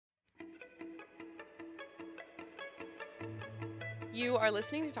You are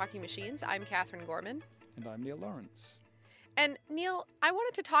listening to Talking Machines. I'm Catherine Gorman. And I'm Neil Lawrence. And Neil, I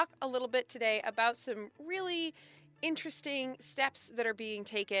wanted to talk a little bit today about some really interesting steps that are being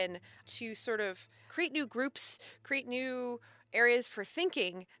taken to sort of create new groups, create new areas for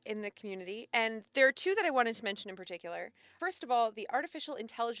thinking in the community. And there are two that I wanted to mention in particular. First of all, the artificial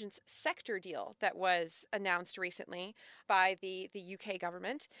intelligence sector deal that was announced recently by the UK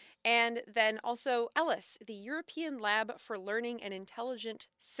government. And then also ELIS, the European Lab for Learning and Intelligent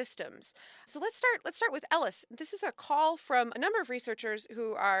Systems. So let's start with ELIS. This is a call from a number of researchers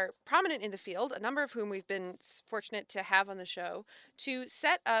who are prominent in the field, a number of whom we've been fortunate to have on the show, to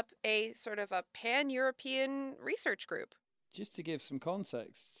set up a sort of a pan-European research group. Just to give some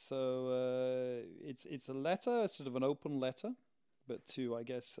context, so it's a letter, sort of an open letter, but to, I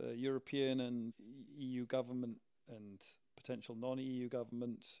guess, European and EU government and potential non-EU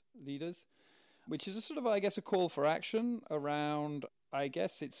government leaders, which is a sort of, I guess, a call for action around, I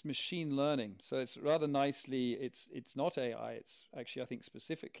guess, it's machine learning. So it's rather nicely, it's not AI. It's actually, I think,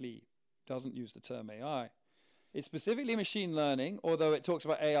 specifically doesn't use the term AI. It's specifically machine learning, although it talks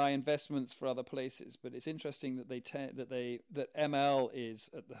about AI investments for other places. But it's interesting that that ML is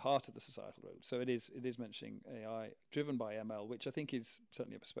at the heart of the societal road. So it is mentioning AI driven by ML, which I think is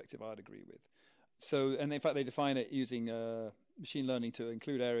certainly a perspective I'd agree with. So, and in fact, they define it using machine learning to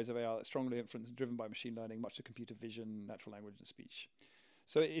include areas of AI that strongly influenced and driven by machine learning, much to computer vision, natural language, and speech.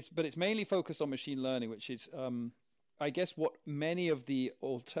 So it's mainly focused on machine learning, which is I guess what many of the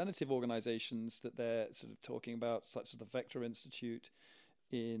alternative organizations that they're sort of talking about, such as the Vector Institute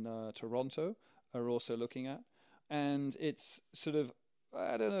in Toronto, are also looking at. And it's sort of,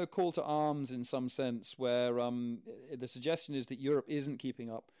 I don't know, a call to arms in some sense, where the suggestion is that Europe isn't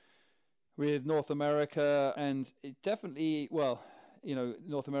keeping up with North America, and it definitely, well, you know,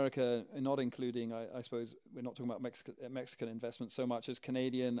 North America, not including, I suppose, we're not talking about Mexican investment so much as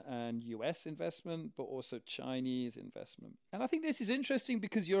Canadian and US investment, but also Chinese investment. And I think this is interesting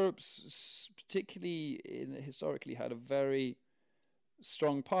because Europe's particularly historically had a very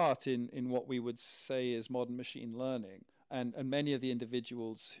strong part in what we would say is modern machine learning. And many of the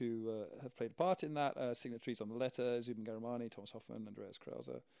individuals who have played a part in that are signatories on the letter: Zubin Ghahremani, Thomas Hoffman, Andreas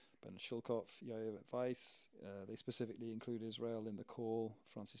Krause, Bernard Schulkopf, Yair Weiss. They specifically include Israel in the call,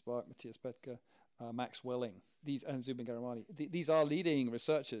 Francis Bach, Matthias Petke, Max Welling, and Zubin Ghahremani. These are leading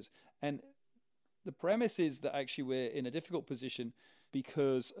researchers. And the premise is that actually we're in a difficult position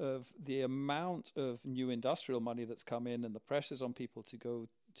because of the amount of new industrial money that's come in and the pressures on people to go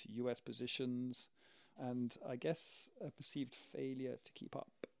to US positions, and I guess a perceived failure to keep up.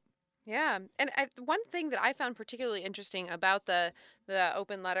 Yeah, and one thing that I found particularly interesting about the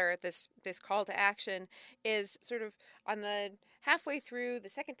open letter, this call to action, is sort of on the halfway through the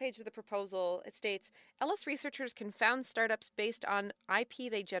second page of the proposal, it states, ELIS researchers can found startups based on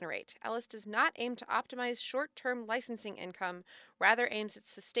IP they generate. ELIS does not aim to optimize short-term licensing income, rather aims at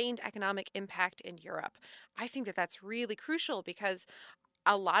sustained economic impact in Europe. I think that that's really crucial because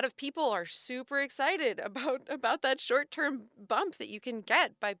a lot of people are super excited about that short-term bump that you can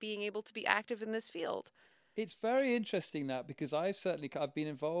get by being able to be active in this field. It's very interesting that, because I've been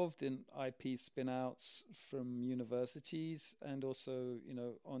involved in IP spin-outs from universities and also, you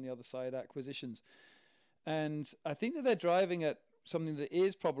know, on the other side, acquisitions. And I think that they're driving at something that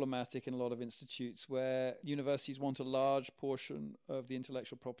is problematic in a lot of institutes, where universities want a large portion of the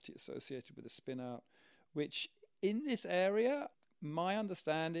intellectual property associated with a spin-out, which in this area, my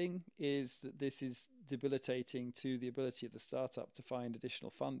understanding is that this is debilitating to the ability of the startup to find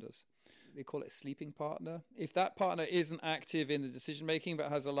additional funders. They call it a sleeping partner. If that partner isn't active in the decision making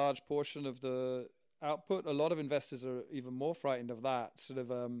but has a large portion of the output, a lot of investors are even more frightened of that, sort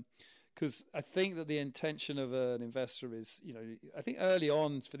of, because I think that the intention of an investor is, you know, I think early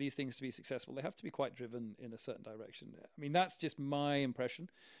on, for these things to be successful, they have to be quite driven in a certain direction. I mean, that's just my impression.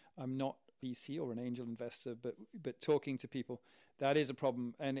 I'm not VC or an angel investor, but talking to people, that is a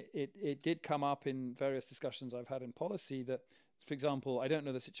problem. And it did come up in various discussions I've had in policy that, for example, I don't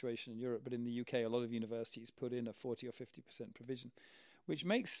know the situation in Europe, but in the UK, a lot of universities put in a 40 or 50% provision, which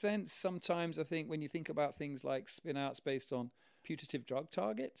makes sense sometimes, I think, when you think about things like spin-outs based on putative drug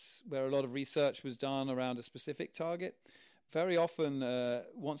targets, where a lot of research was done around a specific target. Very often,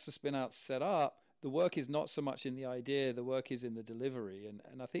 once the spin-out's set up, the work is not so much in the idea, the work is in the delivery.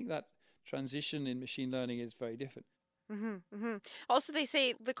 And I think that transition in machine learning is very different. Mm-hmm, mm-hmm. Also, they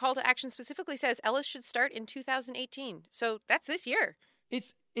say the call to action specifically says ELIS should start in 2018. So that's this year.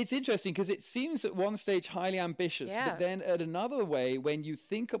 It's interesting because it seems at one stage highly ambitious, Yeah. but then at another way, when you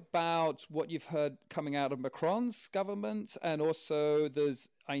think about what you've heard coming out of Macron's government, and also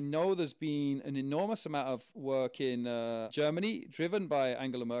I know there's been an enormous amount of work in Germany, driven by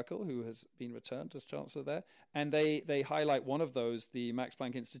Angela Merkel, who has been returned as chancellor there, and they highlight one of those, the Max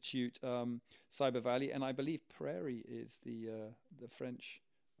Planck Institute, Cyber Valley, and I believe Prairie is the French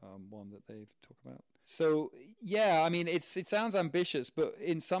one that they talk about. So, yeah, I mean, it sounds ambitious, but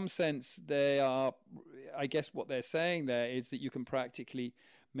in some sense, I guess what they're saying there is that you can practically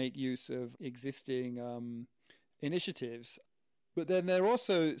make use of existing initiatives. But then they're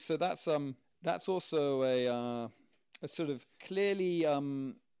also, so that's also a sort of clearly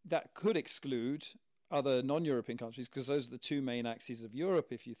that could exclude other non-European countries, because those are the two main axes of Europe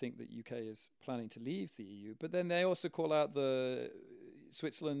if you think that UK is planning to leave the EU. But then they also call out the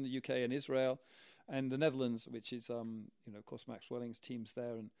Switzerland, the UK, and Israel, and the Netherlands, which is, of course, Max Welling's team's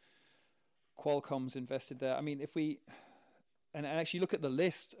there, and Qualcomm's invested there. I mean, if we and actually look at the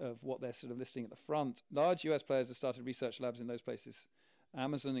list of what they're sort of listing at the front, large US players have started research labs in those places: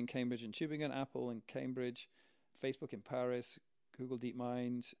 Amazon in Cambridge and Tübingen, Apple in Cambridge, Facebook in Paris, Google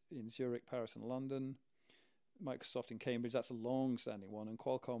DeepMind in Zurich, Paris, and London, Microsoft in Cambridge. That's a long-standing one, and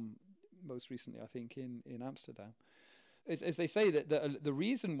Qualcomm most recently, I think, in Amsterdam. As they say, that the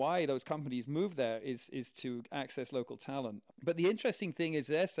reason why those companies move there is to access local talent. But the interesting thing is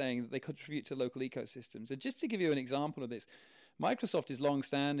they're saying that they contribute to local ecosystems. And just to give you an example of this, Microsoft is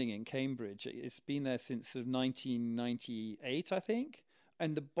long-standing in Cambridge. It's been there since sort of 1998, I think.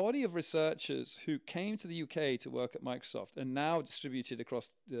 And the body of researchers who came to the UK to work at Microsoft and now distributed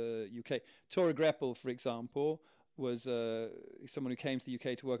across the UK. Tora Greppel, for example, was someone who came to the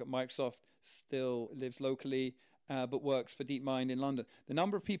UK to work at Microsoft, still lives locally, but works for DeepMind in London. The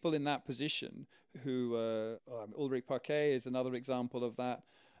number of people in that position who, Ulrich Parquet is another example of that,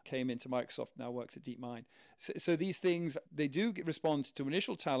 came into Microsoft, now works at DeepMind. So these things, they do respond to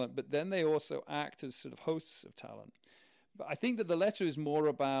initial talent, but then they also act as sort of hosts of talent. But I think that the letter is more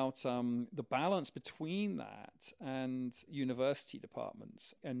about the balance between that and university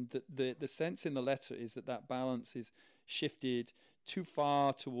departments. And the sense in the letter is that balance is shifted too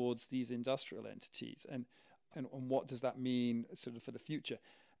far towards these industrial entities. And what does that mean sort of for the future?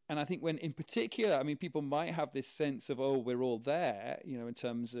 And I think when, in particular, I mean, people might have this sense of, oh, we're all there, in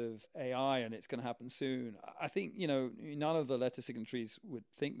terms of AI and it's going to happen soon. I think, none of the letter signatories would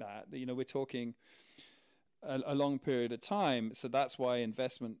think that. We're talking a long period of time. So that's why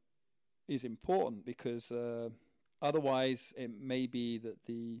investment is important, because otherwise it may be that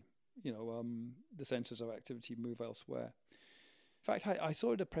the centers of activity move elsewhere. In fact, I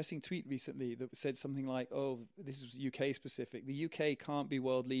saw a depressing tweet recently that said something like, oh, this is UK specific. The UK can't be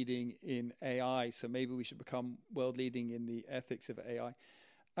world leading in AI, so maybe we should become world leading in the ethics of AI.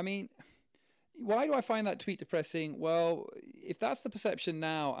 I mean, why do I find that tweet depressing? Well, if that's the perception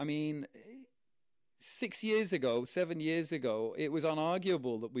now, I mean, 7 years ago, it was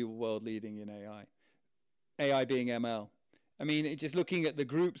unarguable that we were world leading in AI being ML. I mean, just looking at the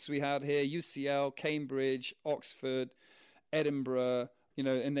groups we had here, UCL, Cambridge, Oxford, Edinburgh,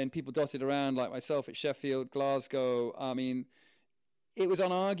 and then people dotted around like myself at Sheffield, Glasgow. I mean, it was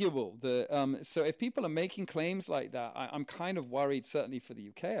unarguable that. So if people are making claims like that, I'm kind of worried, certainly for the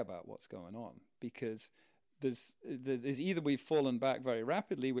UK, about what's going on, because there's either we've fallen back very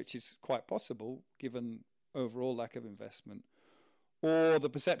rapidly, which is quite possible given overall lack of investment, or the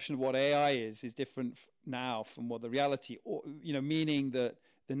perception of what AI is different now from what the reality, or meaning that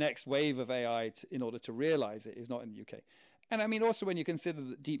the next wave of AI, in order to realize it, is not in the UK. And I mean, also when you consider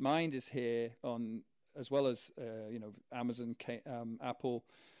that DeepMind is here on, as well as Amazon, Apple,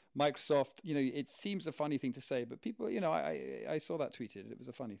 Microsoft, it seems a funny thing to say, but people, I saw that tweeted. It was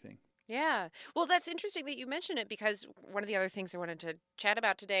a funny thing. Yeah. Well, that's interesting that you mention it, because one of the other things I wanted to chat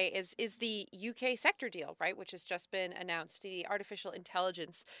about today is the UK sector deal, right, which has just been announced, the artificial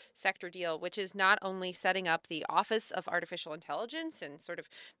intelligence sector deal, which is not only setting up the Office of Artificial Intelligence and sort of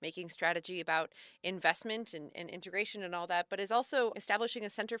making strategy about investment and integration and all that, but is also establishing a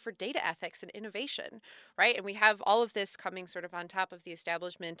Center for Data Ethics and Innovation, right? And we have all of this coming sort of on top of the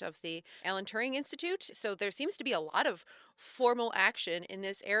establishment of the Alan Turing Institute. So there seems to be a lot of formal action in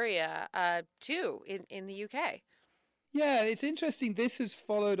this area too in the UK. Yeah, it's interesting. This has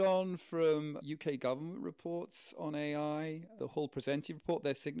followed on from UK government reports on AI, the Hull Presenti report,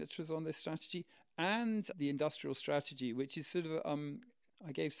 their signatures on this strategy, and the industrial strategy, which is sort of,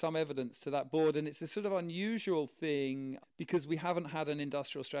 I gave some evidence to that board, and it's a sort of unusual thing because we haven't had an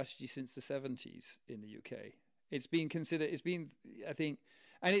industrial strategy since the 70s in the UK. It's been, I think,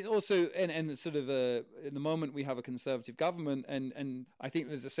 And it's also, and sort of in the moment we have a conservative government, and I think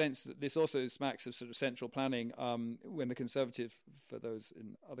there's a sense that this also smacks of sort of central planning. When the conservative, for those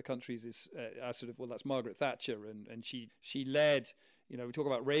in other countries, is sort of, well, that's Margaret Thatcher, and she led. We talk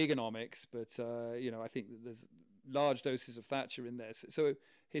about Reaganomics, but I think that there's large doses of Thatcher in there. So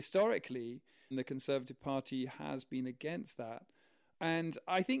historically, the Conservative Party has been against that, and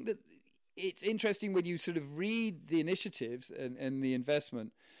I think that it's interesting when you sort of read the initiatives and the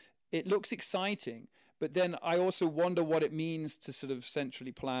investment. It looks exciting, but then I also wonder what it means to sort of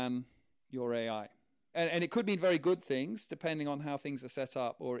centrally plan your AI. And it could mean very good things, depending on how things are set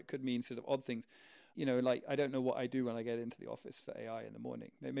up, or it could mean sort of odd things. Like I don't know what I do when I get into the office for AI in the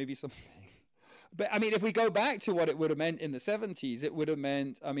morning. There may be something. But I mean, if we go back to what it would have meant in the 70s, it would have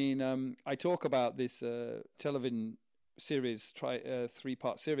meant, I talk about this television series,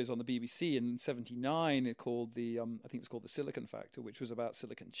 3-part series on the BBC in '79. It called I think it was called The Silicon Factor, which was about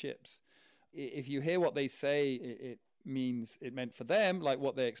silicon chips. If you hear what they say, it meant for them, like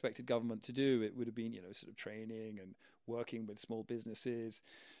what they expected government to do. It would have been, sort of training and working with small businesses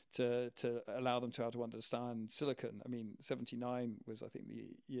to allow them to how to understand silicon. I mean, '79 was, I think, the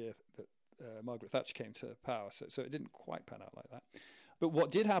year that Margaret Thatcher came to power, so it didn't quite pan out like that. But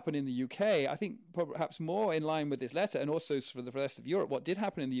what did happen in the UK, I think perhaps more in line with this letter, and also for the rest of Europe, what did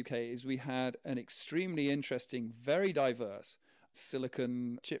happen in the UK is we had an extremely interesting, very diverse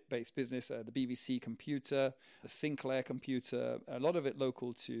silicon chip-based business, the BBC computer, the Sinclair computer, a lot of it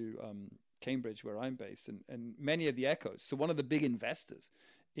local to Cambridge, where I'm based, and many of the echoes. So one of the big investors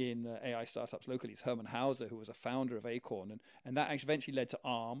in AI startups locally is Herman Hauser, who was a founder of Acorn, and that actually eventually led to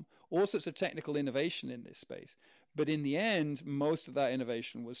ARM, all sorts of technical innovation in this space. But in the end, most of that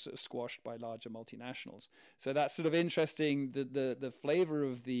innovation was sort of squashed by larger multinationals. So that's sort of interesting. The flavor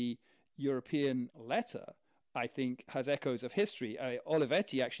of the European letter, I think, has echoes of history.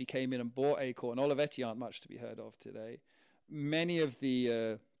 Olivetti actually came in and bought Acorn. Olivetti aren't much to be heard of today. Many of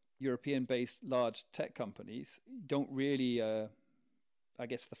the European-based large tech companies don't really... I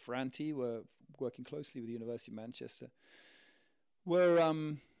guess the Ferranti were working closely with the University of Manchester, were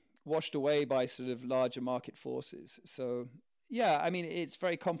washed away by sort of larger market forces. So, yeah, I mean, it's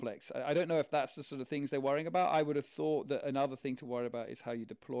very complex. I don't know if that's the sort of things they're worrying about. I would have thought that another thing to worry about is how you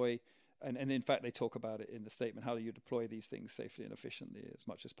deploy, and in fact, they talk about it in the statement, how do you deploy these things safely and efficiently as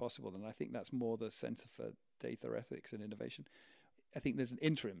much as possible. And I think that's more the Center for Data Ethics and Innovation. I think there's an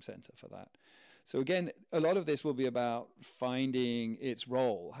interim center for that. So again, a lot of this will be about finding its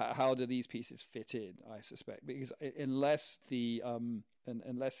role. How do these pieces fit in? I suspect, because unless the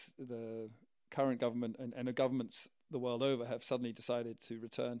current government and the governments the world over have suddenly decided to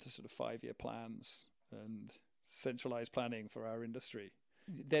return to sort of 5-year plans and centralized planning for our industry,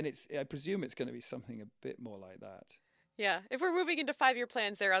 then I presume it's going to be something a bit more like that. Yeah, if we're moving into 5-year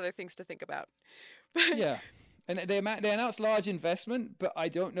plans, there are other things to think about. Yeah. And they announced large investment, but I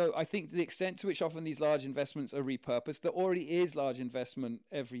don't know. I think the extent to which often these large investments are repurposed, there already is large investment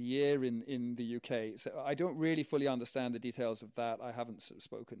every year in the UK. So I don't really fully understand the details of that. I haven't sort of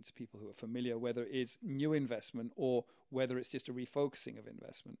spoken to people who are familiar, whether it's new investment or whether it's just a refocusing of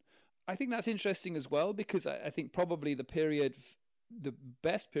investment. I think that's interesting as well, because I think probably the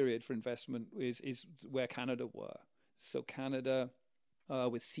best period for investment is where Canada were. So Canada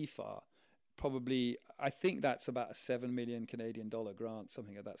with CFAR. Probably, I think that's about a 7 million Canadian dollar grant,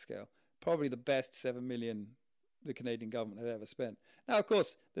 something of that scale. Probably the best 7 million the Canadian government had ever spent. Now, of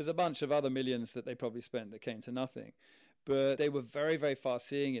course, there's a bunch of other millions that they probably spent that came to nothing. But they were very, very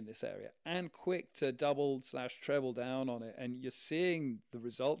far-seeing in this area and quick to double/treble down on it. And you're seeing the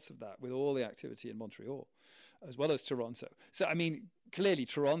results of that with all the activity in Montreal, as well as Toronto. So, I mean, clearly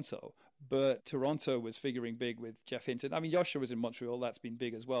Toronto. But Toronto was figuring big with Jeff Hinton. I mean, Yoshua was in Montreal. That's been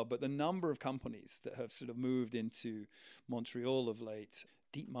big as well. But the number of companies that have sort of moved into Montreal of late,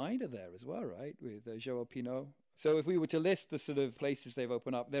 DeepMind are there as well, right? With Joao Pinot. So if we were to list the sort of places they've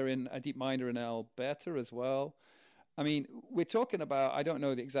opened up, they're in DeepMind are in Alberta as well. I mean, we're talking about, I don't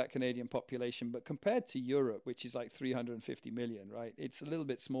know the exact Canadian population, but compared to Europe, which is like 350 million, right? It's a little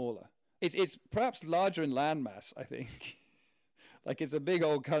bit smaller. It's perhaps larger in landmass, I think. Like it's a big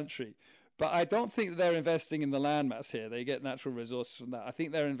old country. But I don't think they're investing in the landmass here. They get natural resources from that. I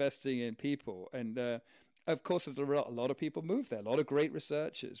think they're investing in people. And of course, a lot of people move there. A lot of great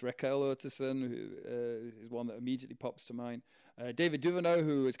researchers. Raquel Urtasun, who is one that immediately pops to mind. David Duverneau,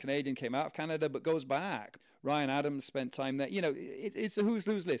 who is Canadian, came out of Canada but goes back. Ryan Adams spent time there. You know, it's a who's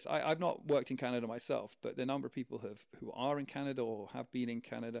lose list. I've not worked in Canada myself, but the number of people who are in Canada or have been in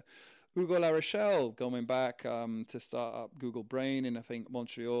Canada. Hugo Larochelle going back to start up Google Brain in, I think,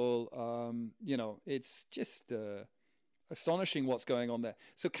 Montreal. You know, it's just astonishing what's going on there.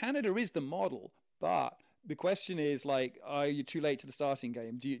 So Canada is the model, but the question is, like, are you too late to the starting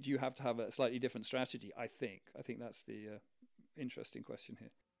game? Do you have to have a slightly different strategy? I think that's the interesting question here.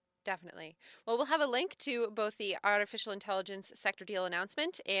 Definitely. Well, we'll have a link to both the artificial intelligence sector deal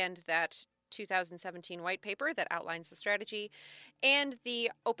announcement and that 2017 white paper that outlines the strategy and the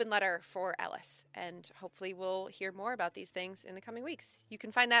open letter for Ellis. And hopefully we'll hear more about these things in the coming weeks. You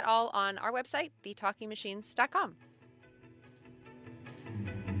can find that all on our website, thetalkingmachines.com.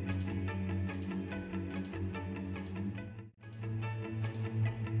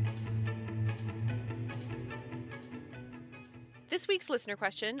 This week's listener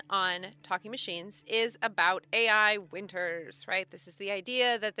question on Talking Machines is about AI winters, right? This is the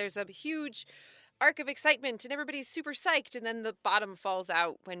idea that there's a huge arc of excitement and everybody's super psyched, and then the bottom falls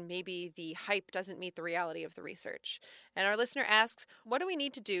out when maybe the hype doesn't meet the reality of the research. And our listener asks, what do we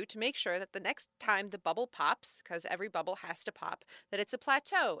need to do to make sure that the next time the bubble pops, because every bubble has to pop, that it's a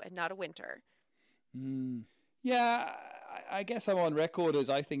plateau and not a winter? Yeah, I guess I'm on record as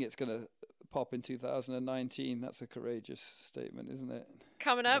I think it's going to pop in 2019. That's a courageous statement, isn't it?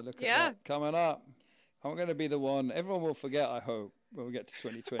 Coming up, yeah. Coming up. I'm going to be the one. Everyone will forget, I hope, when we get to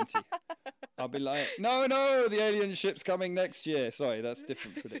 2020. I'll be like, no, the alien ship's coming next year. Sorry, that's a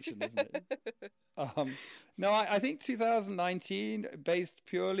different prediction, isn't it? No, I think 2019, based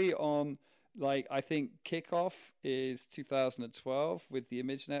purely on, like, I think kickoff is 2012 with the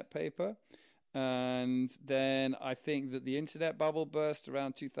ImageNet paper. And then I think that the internet bubble burst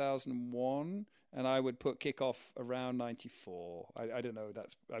around 2001, and I would put kickoff around 94. I don't know.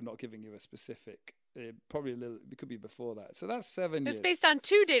 I'm not giving you a specific. Probably it could be before that. So that's 7 years. It's based on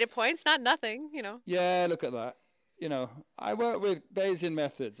 2 data points, not nothing, Yeah, look at that. I work with Bayesian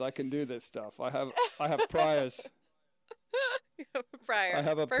methods. I can do this stuff. I have priors. You have a prior. I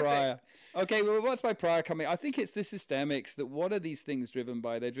have a Perfect. prior. Okay, well, what's my prior coming? I think it's the systemics. That what are these things driven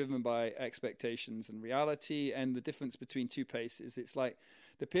by? They're driven by expectations and reality, and the difference between two paces. It's like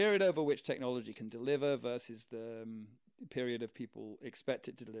the period over which technology can deliver versus the period of people expect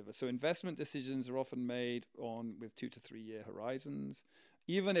it to deliver. So investment decisions are often made with 2 to 3 year horizons.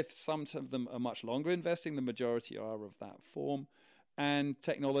 Even if some of them are much longer investing, the majority are of that form. And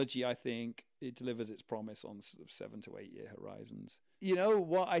technology, I think, it delivers its promise on sort of 7 to 8 year horizons. You know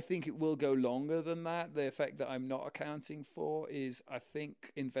what? I think it will go longer than that. The effect that I'm not accounting for is I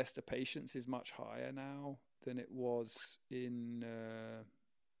think investor patience is much higher now than it was in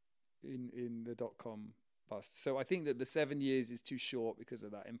the dot-com bust. So I think that the 7 years is too short because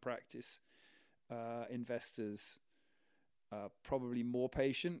of that. In practice, investors are probably more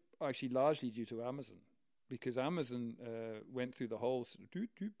patient, actually largely due to Amazon. Because Amazon went through the whole sort of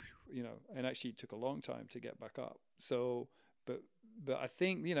and actually took a long time to get back up. So, but I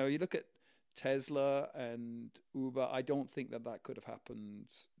think, you look at Tesla and Uber, I don't think that could have happened.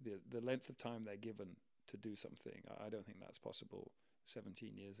 The length of time they're given to do something, I don't think that's possible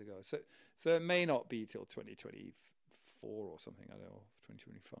 17 years ago. So it may not be till 2024 or something, I don't know,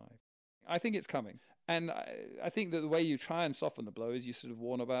 2025. I think it's coming. And I think that the way you try and soften the blow is you sort of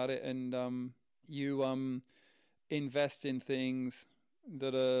warn about it and you invest in things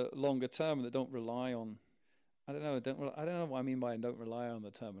that are longer term and that don't rely on. I don't know what I mean by don't rely on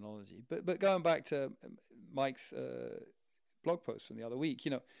the terminology. But going back to Mike's blog post from the other week,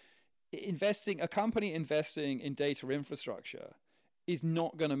 a company investing in data infrastructure is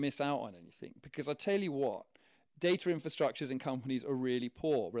not going to miss out on anything, because I tell you what, data infrastructures in companies are really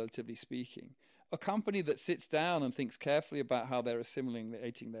poor, relatively speaking. A company that sits down and thinks carefully about how they're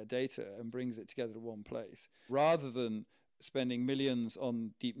assimilating their data and brings it together to one place, rather than spending millions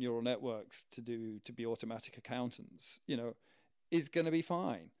on deep neural networks to be automatic accountants, is going to be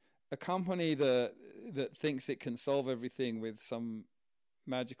fine. A company that thinks it can solve everything with some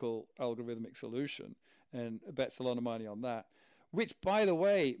magical algorithmic solution and bets a lot of money on that, which, by the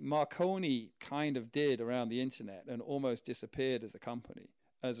way, Marconi kind of did around the internet and almost disappeared as a company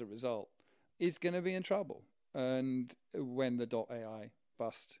as a result, is going to be in trouble. And when the .ai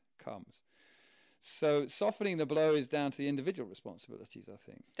bust comes. So softening the blow is down to the individual responsibilities, I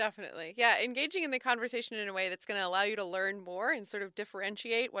think. Definitely. Yeah, engaging in the conversation in a way that's going to allow you to learn more and sort of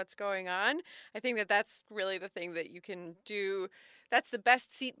differentiate what's going on. I think that's really the thing that you can do. That's the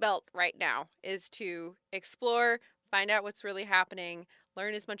best seatbelt right now, is to explore, find out what's really happening,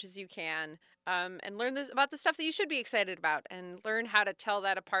 learn as much as you can, and learn about the stuff that you should be excited about, and learn how to tell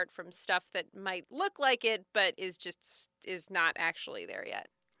that apart from stuff that might look like it, but is not actually there yet.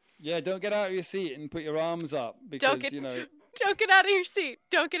 Yeah, don't get out of your seat and put your arms up, because, don't get out of your seat.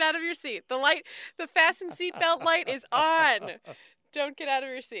 Don't get out of your seat. The fasten seatbelt light is on. Don't get out of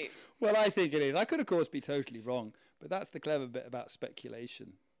your seat. Well, I think it is. I could, of course, be totally wrong. But that's the clever bit about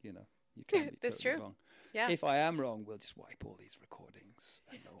speculation. You know, you can be That's totally true. wrong. Yeah. If I am wrong, we'll just wipe all these recordings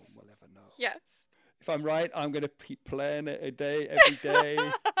and no one will ever know. Yes. If I'm right, I'm going to keep playing it every day.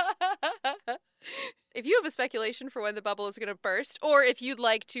 If you have a speculation for when the bubble is going to burst, or if you'd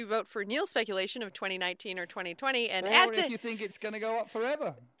like to vote for Neil's speculation of 2019 or 2020 and Or add if to, you think it's going to go up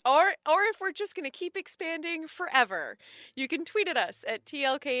forever. or if we're just going to keep expanding forever, you can tweet at us at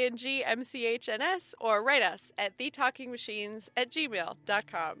TLKNGMCHNS or write us at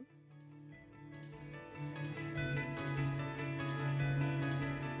thetalkingmachines@gmail.com.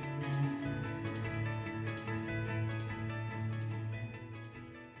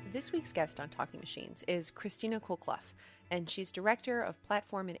 This week's guest on Talking Machines is Christina Kolkloff, and she's Director of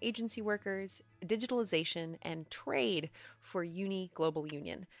Platform and Agency Workers, Digitalization, and Trade for Uni Global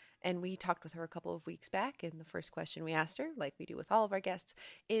Union. And we talked with her a couple of weeks back, and the first question we asked her, like we do with all of our guests,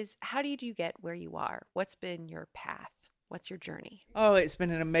 is how did you get where you are? What's been your path? What's your journey? Oh, it's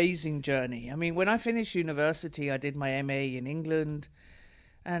been an amazing journey. I mean, when I finished university, I did my MA in England.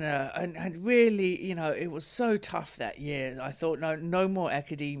 And really, you know, it was so tough that year. I thought, no more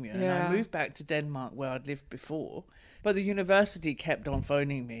academia. Yeah. And I moved back to Denmark where I'd lived before. But the university kept on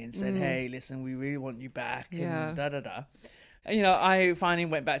phoning me and said, hey, listen, we really want you back. Yeah. And da-da-da. And, you know, I finally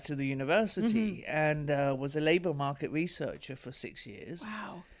went back to the university and was a labour market researcher for 6 years.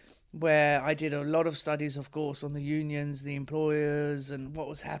 Wow. Where I did a lot of studies, of course, on the unions, the employers, and what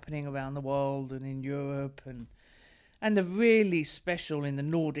was happening around the world and in Europe, and the really special in the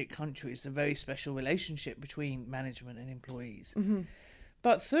Nordic countries, the very special relationship between management and employees.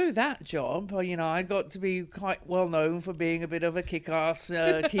 But through that job, you know, I got to be quite well known for being a bit of a kick-ass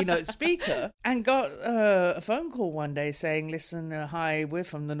keynote speaker, and got a phone call one day saying, listen, hi, we're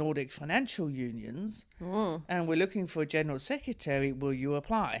from the Nordic financial unions, and we're looking for a general secretary. Will you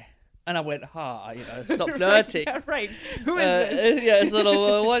apply? And I went, you know, stop flirting. Yeah, right. Who is this? Yeah, sort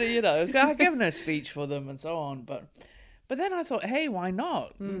of, what do you know? I've given a speech for them and so on. But then I thought, hey, why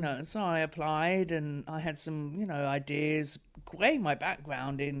not? You know, so I applied and I had some, you know, ideas, weighing my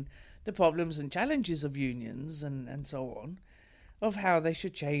background in the problems and challenges of unions and so on, of how they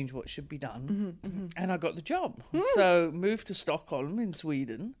should change, what should be done. And I got the job. So moved to Stockholm in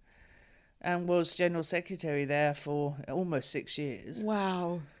Sweden and was general secretary there for almost 6 years.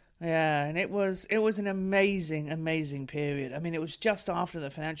 Wow. Yeah, and it was an amazing period. I mean, it was just after the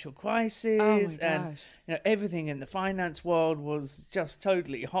financial crisis, Oh my and gosh. you know, everything in the finance world was just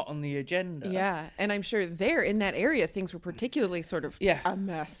totally hot on the agenda. Yeah, and I'm sure there in that area things were particularly sort of a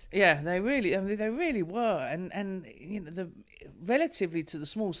mess. Yeah, they really were, and you know, relatively to the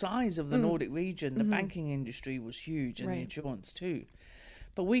small size of the Nordic region, the banking industry was huge, and the Right. insurance too.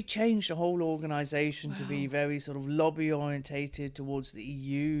 But we changed the whole organisation to be very sort of lobby orientated towards the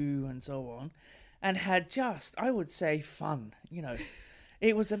EU and so on, and had just, I would say, fun. You know,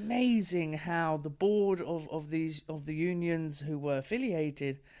 it was amazing how the board of the unions who were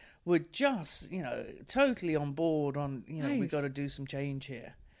affiliated were just, you know, totally on board on, you know, we've Nice. got to do some change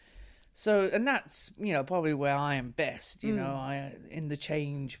here. So, and that's, you know, probably where I am best, you know, in the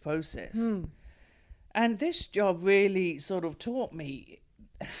change process. And this job really sort of taught me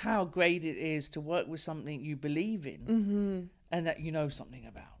how great it is to work with something you believe in and that you know something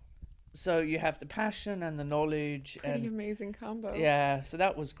about. So you have the passion and the knowledge. Pretty And amazing combo. yeah, so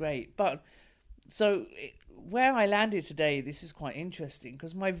that was great. But so where I landed today, this is quite interesting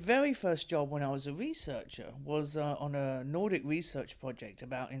because my very first job when I was a researcher was on a Nordic research project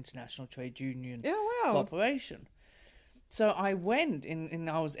about international trade union Oh, wow. cooperation. So I went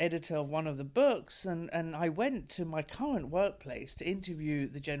I was editor of one of the books, and I went to my current workplace to interview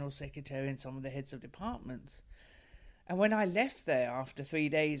the general secretary and some of the heads of departments. And when I left there after 3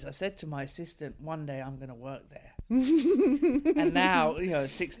 days, I said to my assistant, one day I'm going to work there. And now, you know,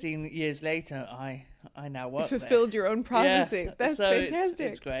 16 years later, I now work there. Fulfilled your own prophecy. Yeah, That's so fantastic.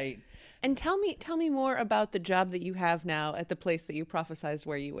 It's great. And tell me more about the job that you have now at the place that you prophesized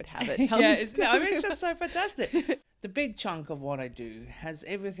where you would have it. It's just so fantastic. The big chunk of what I do has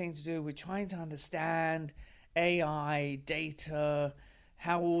everything to do with trying to understand AI, data,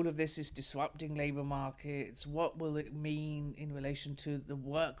 how all of this is disrupting labor markets, what will it mean in relation to the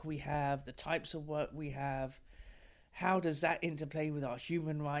work we have, the types of work we have, how does that interplay with our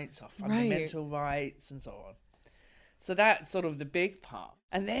human rights, our fundamental rights, and so on. So that's sort of the big part.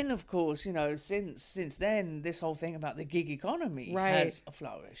 And then, of course, you know, since then, this whole thing about the gig economy has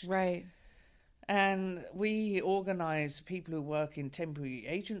flourished. Right. And we organise people who work in temporary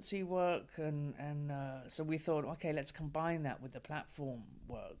agency work, and so we thought, okay, let's combine that with the platform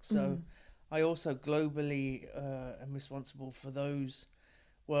work. So I also globally am responsible for those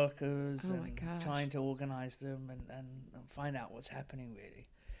workers Oh my and gosh. trying to organize them and find out what's happening really.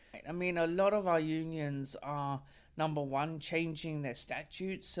 I mean, a lot of our unions are, number one, changing their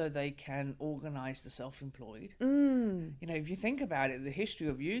statutes so they can organize the self-employed. Mm. You know, if you think about it, the history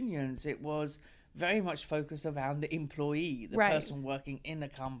of unions, it was very much focused around the employee, the Right. person working in a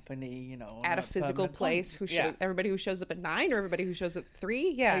company, you know, on At a physical permanent place, contract. everybody who shows up at 9 or everybody who shows up at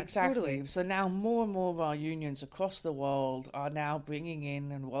 3. Yeah, Exactly. totally. So now more and more of our unions across the world are now bringing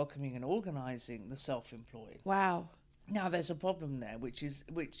in and welcoming and organizing the self-employed. Wow. Now there's a problem there, which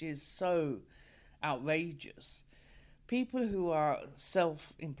is so outrageous. People who are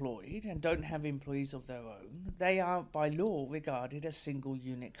self-employed and don't have employees of their own, they are by law regarded as single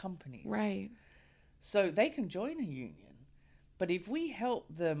unit companies. Right. So they can join a union, but if we help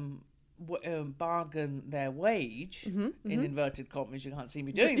them bargain their wage, in inverted commas, you can't see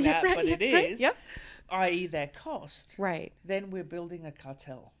me doing that, Right, but it right, is, yep. i.e. their cost, Right. then we're building a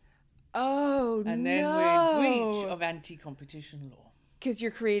cartel. Oh, And then no. we're in breach of anti-competition law. Because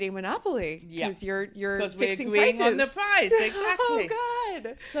you're creating monopoly. Yeah. Because you're Because we're fixing agreeing prices. on the price, exactly. Oh,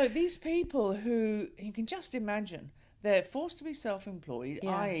 God. So these people who, you can just imagine, they're forced to be self-employed,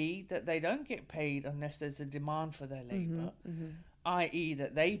 Yeah. i.e. that they don't get paid unless there's a demand for their labour, i.e.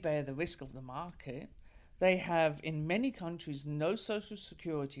 that they bear the risk of the market. They have, in many countries, no social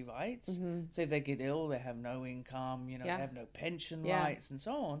security rights. So if they get ill, they have no income, you know, Yeah. they have no pension Yeah. rights and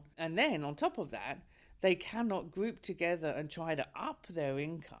so on. And then on top of that, they cannot group together and try to up their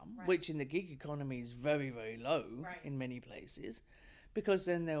income, which in the gig economy is very, very low in many places, because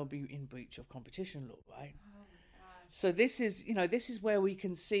then they'll be in breach of competition law, right? So this is, you know, this is where we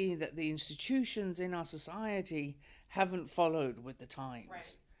can see that the institutions in our society haven't followed with the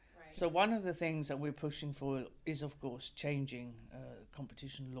times. So one of the things that we're pushing for is, of course, changing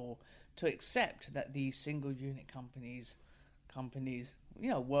competition law to accept that these single unit companies, you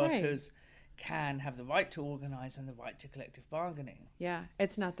know, workers can have the right to organize and the right to collective bargaining. Yeah.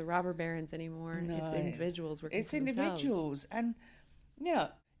 It's not the robber barons anymore. No. It's individuals working It's for themselves. individuals. And, yeah,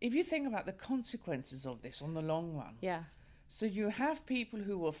 if you think about the consequences of this on the long run, Yeah. so you have people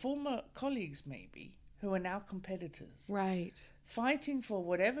who were former colleagues maybe, who are now competitors, Right. fighting for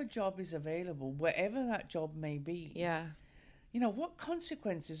whatever job is available, wherever that job may be. Yeah. You know, what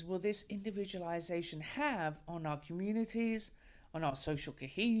consequences will this individualization have on our communities, on our social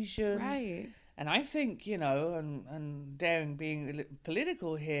cohesion? Right. And I think, you know, and daring being a little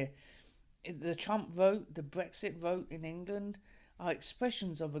political here, the Trump vote, the Brexit vote in England are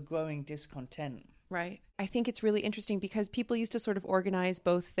expressions of a growing discontent. Right. I think it's really interesting because people used to sort of organize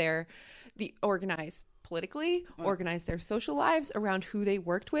organize politically, organize their social lives around who they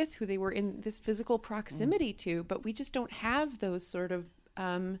worked with, who they were in this physical proximity to, but we just don't have those sort of,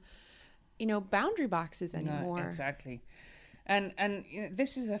 boundary boxes anymore. No, exactly. And you know,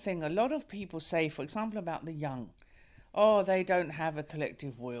 this is the thing. A lot of people say, for example, about the young, oh, they don't have a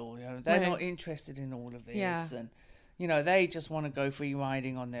collective will. You know, they're Right. not interested in all of this, Yeah. and you know, they just want to go free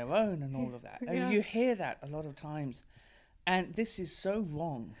riding on their own and all of that. Yeah. And you hear that a lot of times, and this is so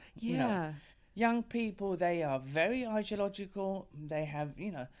wrong. Yeah. You know, young people, they are very ideological. They have,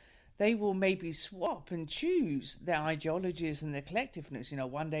 you know, they will maybe swap and choose their ideologies and their collectiveness. You know,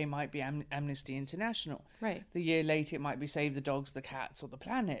 one day might be Amnesty International. Right. The year later, it might be Save the Dogs, the Cats, or the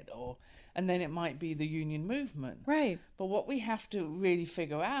Planet, and then it might be the union movement. Right. But what we have to really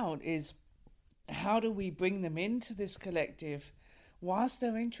figure out is how do we bring them into this collective whilst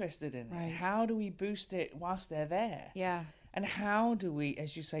they're interested in Right. it? How do we boost it whilst they're there? Yeah. And how do we,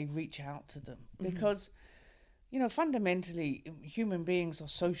 as you say, reach out to them? Mm-hmm. Because, you know, fundamentally, human beings are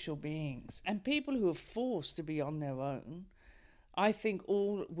social beings. And people who are forced to be on their own, I think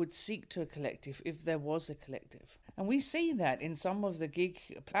all would seek to a collective if there was a collective. And we see that in some of the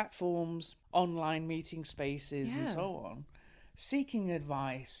gig platforms, online meeting spaces, and Yeah. so on, seeking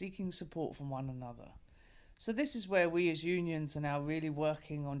advice, seeking support from one another. So this is where we as unions are now really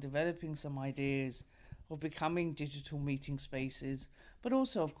working on developing some ideas of becoming digital meeting spaces, but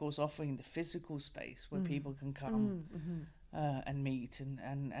also, of course, offering the physical space where people can come and meet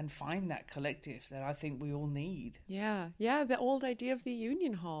and find that collective that I think we all need. Yeah. Yeah. The old idea of the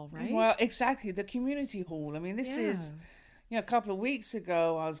union hall, right? Well, exactly, the community hall. I mean, this is, you know, a couple of weeks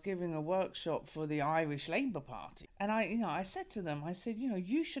ago, I was giving a workshop for the Irish Labour Party. And I said to them,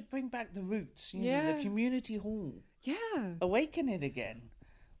 you should bring back the roots, you know, the community hall, Yeah. awaken it again.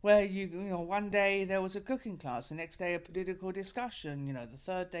 Where you know, one day there was a cooking class, the next day a political discussion, you know, the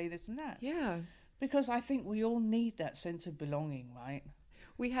third day this and that. Yeah. Because I think we all need that sense of belonging, right?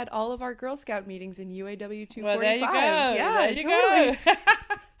 We had all of our Girl Scout meetings in UAW 245. Well, there you go. Yeah, There you totally.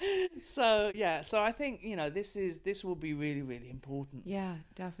 go. So I think this will be really, really important. Yeah,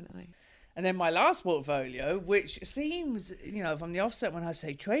 definitely. And then my last portfolio, which seems, from the offset when I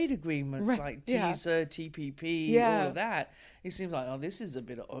say trade agreements like TISA, TPP, all of that, it seems like, this is a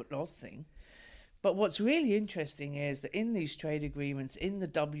bit of an odd thing. But what's really interesting is that in these trade agreements, in the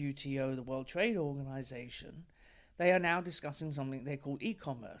WTO, the World Trade Organization, they are now discussing something they call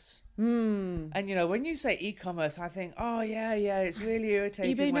e-commerce. And, when you say e-commerce, I think, it's really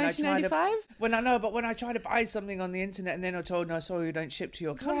irritating. eBay when 1995? When I try to buy something on the internet and then I'm told, no, sorry, we don't ship to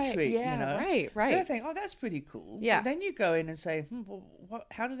your country. Right. So I think, that's pretty cool. Yeah. But then you go in and say,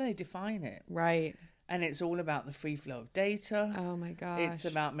 how do they define it? Right. And it's all about the free flow of data. Oh my gosh. It's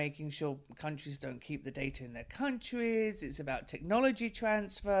about making sure countries don't keep the data in their countries. It's about technology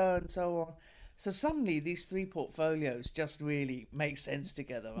transfer and so on. So suddenly these three portfolios just really make sense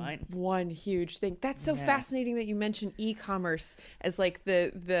together, right? One huge thing. That's so fascinating that you mentioned e-commerce as like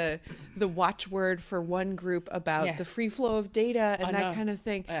the watchword for one group about the free flow of data and that kind of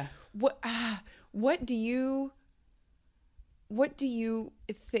thing. Yeah. What do you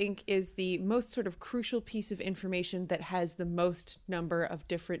think is the most sort of crucial piece of information that has the most number of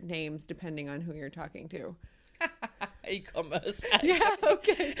different names depending on who you're talking to? E-commerce. Yeah,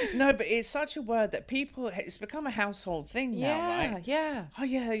 okay. No, but it's such a word that it's become a household thing now, right? Yeah. Oh,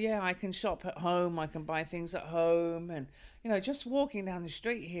 yeah, I can shop at home, I can buy things at home. And, just walking down the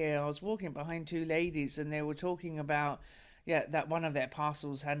street here, I was walking behind two ladies and they were talking about, that one of their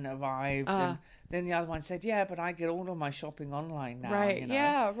parcels hadn't arrived. And then the other one said, but I get all of my shopping online now. Right,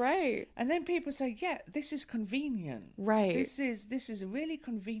 yeah, right. And then people say, this is convenient. Right. This is a really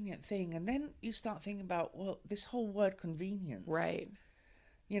convenient thing. And then you start thinking about, this whole word convenience. Right.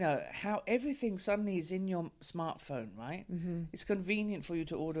 How everything suddenly is in your smartphone, right? Mm-hmm. It's convenient for you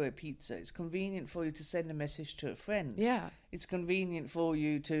to order a pizza. It's convenient for you to send a message to a friend. Yeah. It's convenient for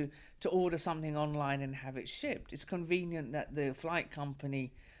you to order something online and have it shipped. It's convenient that the flight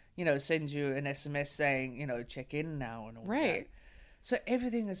company, sends you an SMS saying, check in now and all that. Right. So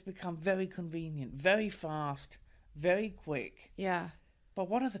everything has become very convenient, very fast, very quick. Yeah. But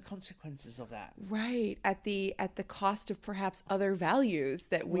what are the consequences of that? Right. At the cost of perhaps other values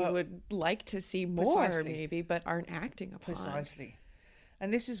that we would like to see more, precisely. maybe, but aren't acting upon. Precisely.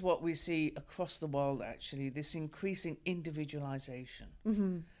 And this is what we see across the world, actually, this increasing individualization.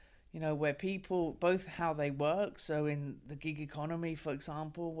 Mm-hmm. Where people, both how they work, so in the gig economy, for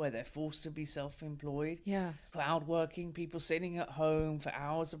example, where they're forced to be self-employed. Yeah. Cloud working, people sitting at home for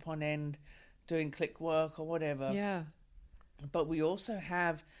hours upon end, doing click work or whatever. Yeah. But we also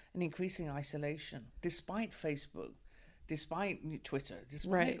have an increasing isolation, despite Facebook, despite Twitter,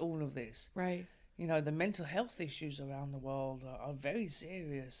 despite all of this. Right. The mental health issues around the world are very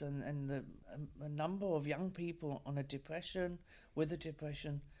serious, and a number of young people with a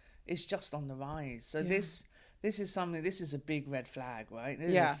depression is just on the rise. So this is a big red flag, right?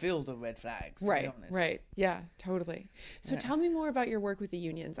 There's a field of red flags, to be honest. Right. Yeah, totally. So tell me more about your work with the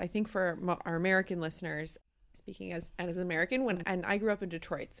unions. I think for our American listeners, speaking as an American, and I grew up in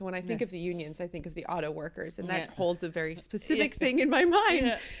Detroit, so when I think of the unions, I think of the auto workers, and that holds a very specific thing in my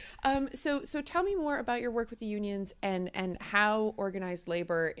mind. Yeah. So tell me more about your work with the unions and how organized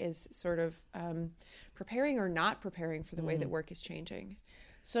labor is sort of preparing or not preparing for the way that work is changing.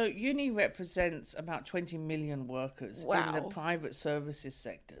 So UNI represents about 20 million workers in the private services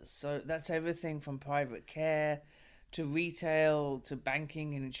sectors. So that's everything from private care to retail, to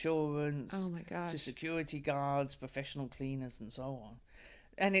banking and insurance, oh my gosh, to security guards, professional cleaners, and so on.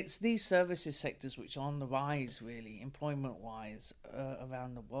 And it's these services sectors which are on the rise, really, employment-wise,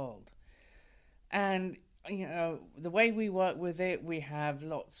 around the world. And, the way we work with it, we have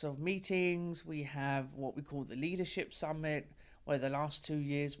lots of meetings. We have what we call the Leadership Summit, where the last 2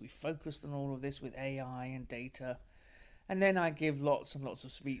 years we focused on all of this with AI and data. And then I give lots and lots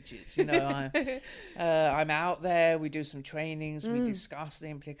of speeches. I'm out there, we do some trainings, we discuss the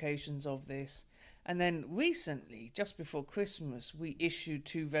implications of this. And then recently, just before Christmas, we issued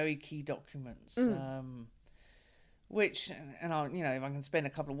 2 very key documents, which, and I'll, if I can spend a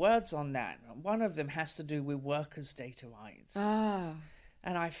couple of words on that, one of them has to do with workers' data rights.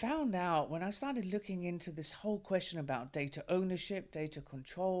 And I found out when I started looking into this whole question about data ownership, data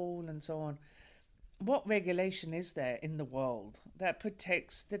control, and so on, what regulation is there in the world that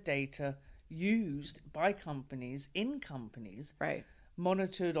protects the data used by companies, in companies, right,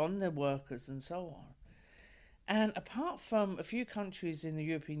 monitored on their workers and so on? And apart from a few countries in the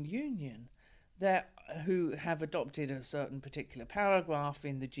European Union who have adopted a certain particular paragraph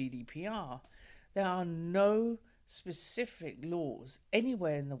in the GDPR, there are no specific laws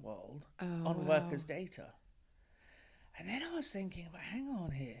anywhere in the world on workers' data. And then I was thinking, but hang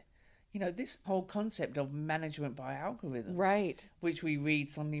on here. This whole concept of management by algorithm, Right. which we read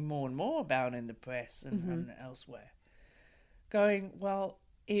suddenly more and more about in the press and elsewhere, going, well,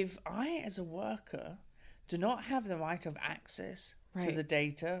 if I, as a worker, do not have the right of access to the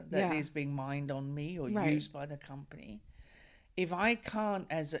data that is being mined on me or used by the company, if I can't,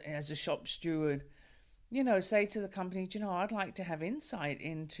 as a shop steward, say to the company, I'd like to have insight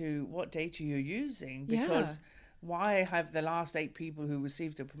into what data you're using, because why have the last 8 people who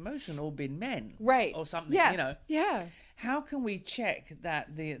received a promotion all been men? Right. Or something, Yes. Yeah. How can we check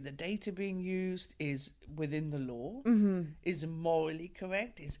that the data being used is within the law, is morally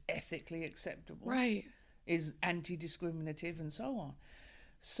correct, is ethically acceptable, Right. is anti-discriminative, and so on?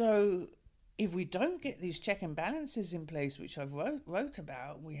 So if we don't get these check and balances in place, which I've wrote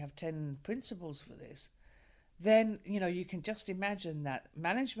about, we have 10 principles for this, then, you can just imagine that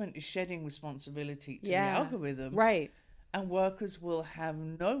management is shedding responsibility to the algorithm. Right. And workers will have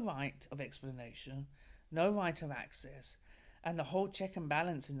no right of explanation, no right of access, and the whole check and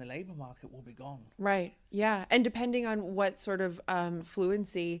balance in the labour market will be gone. Right. Yeah. And depending on what sort of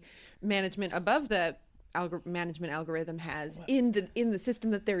fluency management above the management algorithm has in the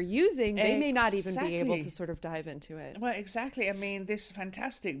system that they're using, they may not even be able to sort of dive into it. Well, exactly. I mean, this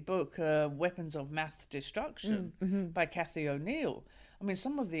fantastic book, Weapons of Math Destruction, by Cathy O'Neil. I mean,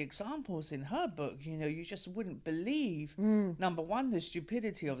 some of the examples in her book, you just wouldn't believe, number one, the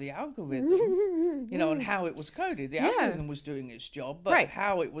stupidity of the algorithm, and how it was coded. The algorithm was doing its job, but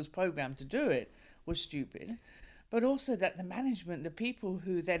how it was programmed to do it was stupid. But also that the management, the people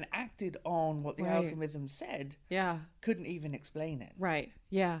who then acted on what the algorithm said, couldn't even explain it. Right.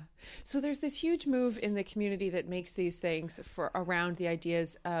 Yeah. So there's this huge move in the community that makes these things around the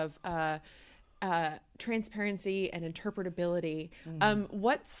ideas of transparency and interpretability.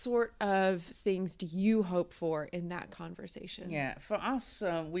 What sort of things do you hope for in that conversation? Yeah. For us,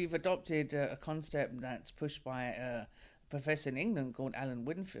 we've adopted a concept that's pushed by a professor in England called Alan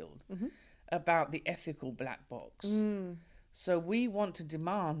Winfield. About the ethical black box. So we want to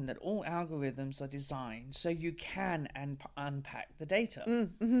demand that all algorithms are designed so you can unpack the data.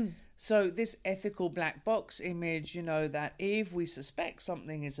 So this ethical black box image, that if we suspect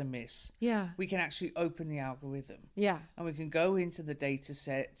something is amiss, we can actually open the algorithm. And we can go into the data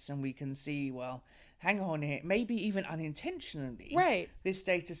sets and we can see, well, hang on here, maybe even unintentionally, this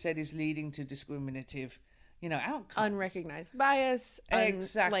data set is leading to discriminative outcomes. Unrecognized bias,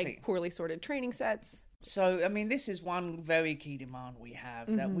 like poorly sorted training sets. So, I mean, this is one very key demand we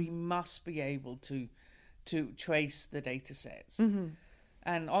have, that we must be able to trace the data sets.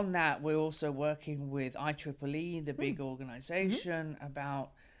 And on that, we're also working with IEEE, the big organization,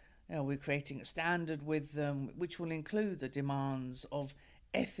 about, we're creating a standard with them, which will include the demands of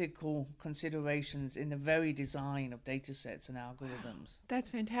ethical considerations in the very design of data sets and algorithms. Wow,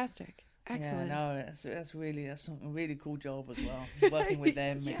 that's fantastic. Excellent. Yeah, no, that's a really cool job as well. Working with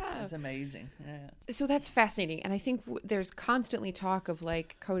them, it's amazing. Yeah. So that's fascinating, and I think there's constantly talk of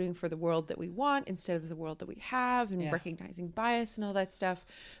like coding for the world that we want instead of the world that we have, and recognizing bias and all that stuff.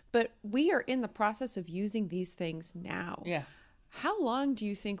 But we are in the process of using these things now. Yeah. How long do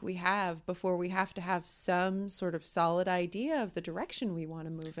you think we have before we have to have some sort of solid idea of the direction we want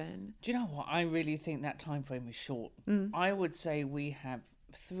to move in? Do you know what? I really think that time frame is short. I would say we have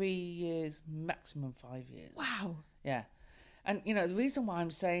 3 years, maximum 5 years. Wow. Yeah. And, the reason why I'm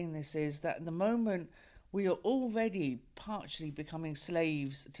saying this is that at the moment we are already partially becoming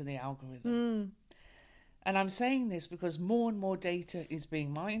slaves to the algorithm. And I'm saying this because more and more data is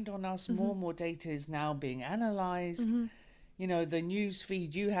being mined on us. More and more data is now being analyzed. The news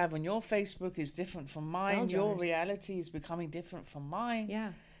feed you have on your Facebook is different from mine. Your reality is becoming different from mine.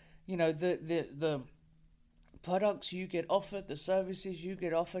 Yeah. The products you get offered, the services you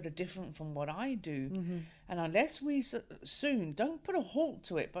get offered are different from what I do. And unless we soon don't put a halt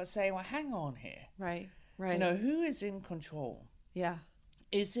to it, but say, well, hang on here. Right. Who is in control? Yeah.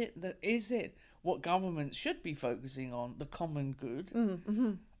 Is it what governments should be focusing on, the common good?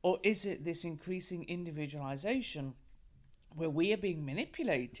 Or is it this increasing individualization where we are being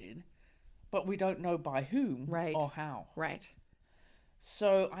manipulated, but we don't know by whom or how? Right.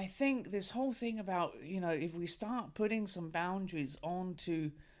 So I think this whole thing about, if we start putting some boundaries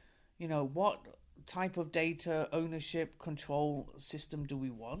onto, what type of data ownership control system do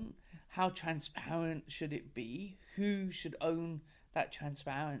we want? How transparent should it be? Who should own that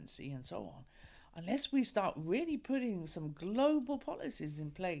transparency and so on? Unless we start really putting some global policies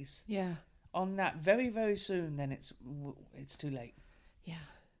in place on that very, very soon, then it's too late. Yeah,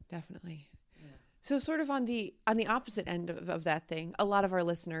 definitely. So sort of on the opposite end of that thing, a lot of our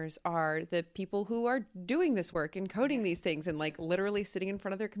listeners are the people who are doing this work and coding these things and like literally sitting in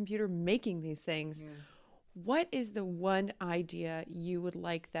front of their computer making these things. What is the one idea you would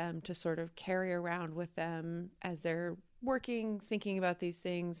like them to sort of carry around with them as they're working, thinking about these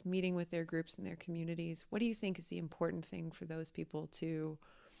things, meeting with their groups and their communities? What do you think is the important thing for those people to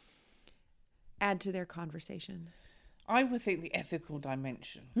add to their conversation? I would think the ethical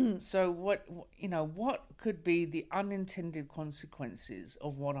dimension. So what could be the unintended consequences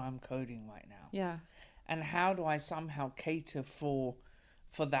of what I'm coding right now? Yeah. And how do I somehow cater for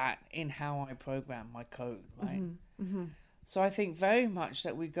that in how I program my code, right? So I think very much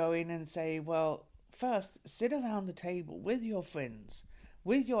that we go in and say, well, first sit around the table with your friends,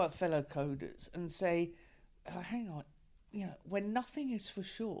 with your fellow coders, and say, hang on, when nothing is for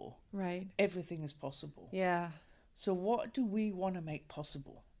sure, right, everything is possible. Yeah. So what do we want to make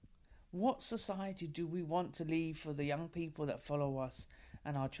possible? What society do we want to leave for the young people that follow us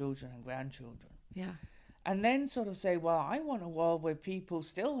and our children and grandchildren? Yeah. And then sort of say, well, I want a world where people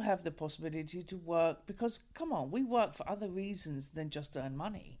still have the possibility to work, because, come on, we work for other reasons than just to earn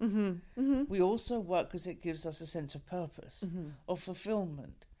money. We also work because it gives us a sense of purpose, of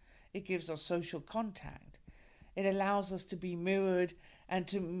fulfillment. It gives us social contact. It allows us to be mirrored and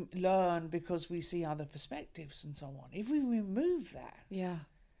to learn because we see other perspectives and so on. If we remove that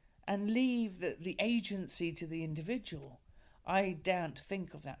and leave the agency to the individual, I daren't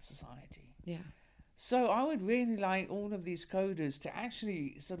think of that society. Yeah. So I would really like all of these coders to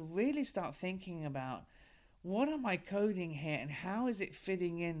actually sort of really start thinking about, what am I coding here and how is it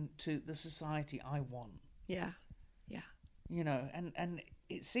fitting into the society I want? Yeah. And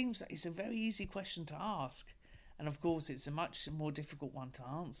it seems that it's a very easy question to ask. And of course, it's a much more difficult one to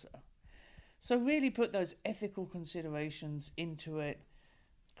answer. So really put those ethical considerations into it,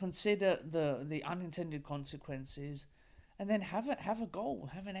 consider the unintended consequences, and then have a goal,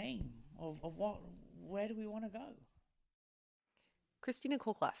 have an aim of where do we want to go? Christina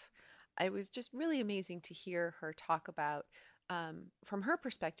Kolclough. It was just really amazing to hear her talk about, from her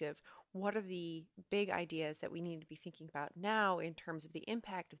perspective, what are the big ideas that we need to be thinking about now in terms of the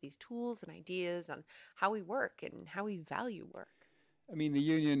impact of these tools and ideas on how we work and how we value work. I mean, the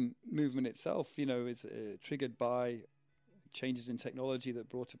union movement itself, is triggered by changes in technology that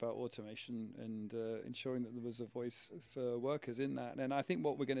brought about automation and ensuring that there was a voice for workers in that. And I think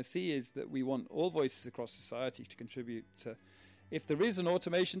what we're going to see is that we want all voices across society to contribute to, if there is an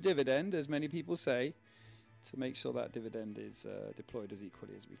automation dividend, as many people say, to make sure that dividend is deployed as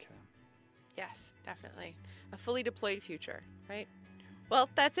equally as we can. Yes, definitely. A fully deployed future, right? Well,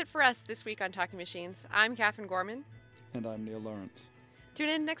 that's it for us this week on Talking Machines. I'm Catherine Gorman. And I'm Neil Lawrence. Tune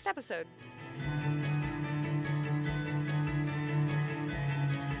in next episode.